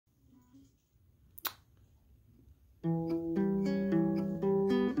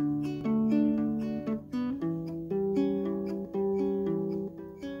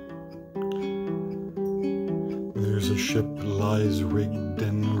a ship lies rigged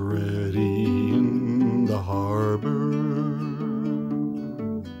and ready in the harbor.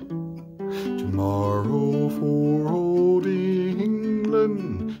 Tomorrow for old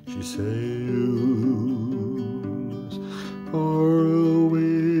England she sails, far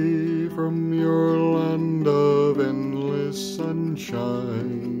away from your land of endless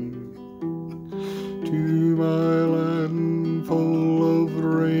sunshine, to my land full of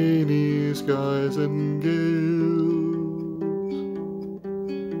rainy skies and gales.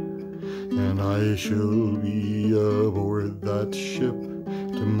 And I shall be aboard that ship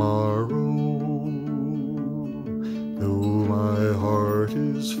tomorrow, though my heart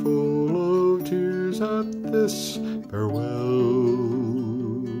is full of tears at this farewell.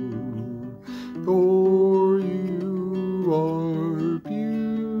 For you are beautiful,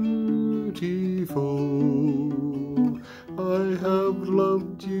 I have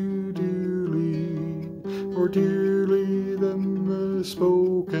loved you dearly, more dearly than the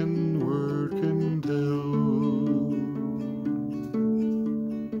spoken word can tell.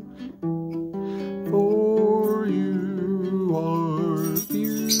 For you are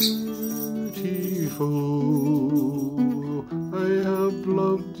beautiful, I have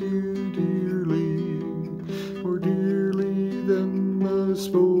loved you dearly, more dearly than the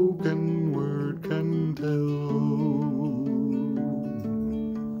spoken word can tell.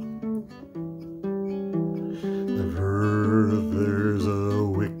 I've heard there's a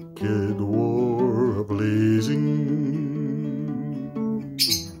wicked war a-blazing.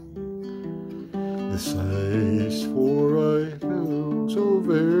 This ice for I know so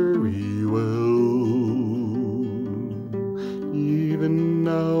very well. Even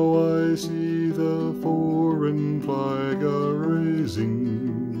now I see the foreign flag a-raising,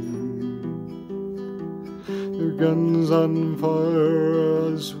 their guns on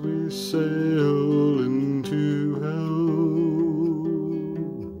fire as we sail into hell.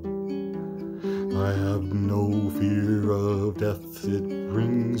 I have no fear of death, it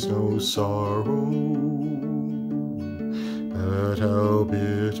brings no sorrow, but how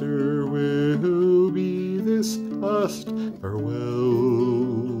bitter will be this last farewell.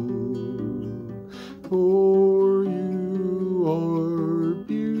 For you are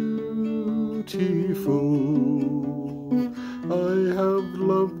beautiful, I have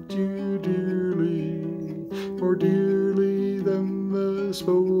loved you dearly, more dearly than the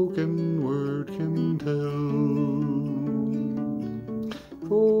spoken word can tell.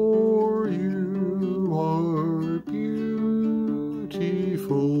 For you are beautiful,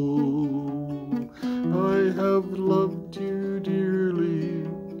 I have loved you dearly,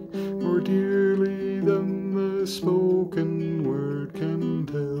 more dearly than the spoken word can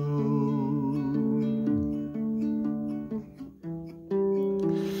tell.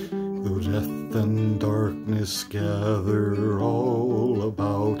 Though death and darkness gather all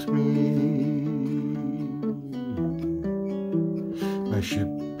about me, my ship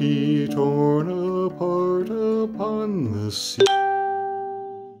be torn apart upon the sea,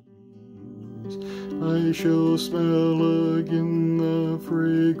 I shall smell again the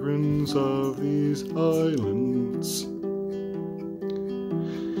fragrance of these islands,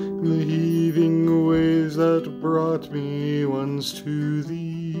 the heaving waves that brought me once to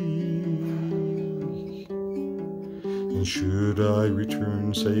thee. And should I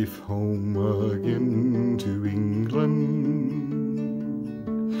return safe home again to England,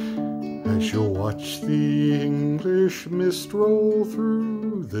 I shall watch the English mist roll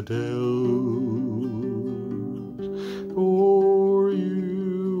through the dells. For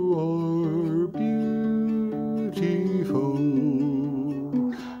you are beautiful,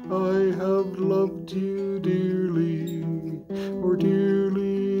 I have loved you dearly, more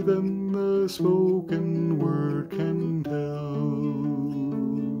dearly than the spoken word can tell.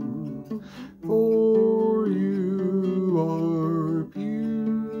 For you are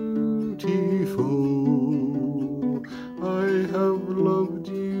beautiful,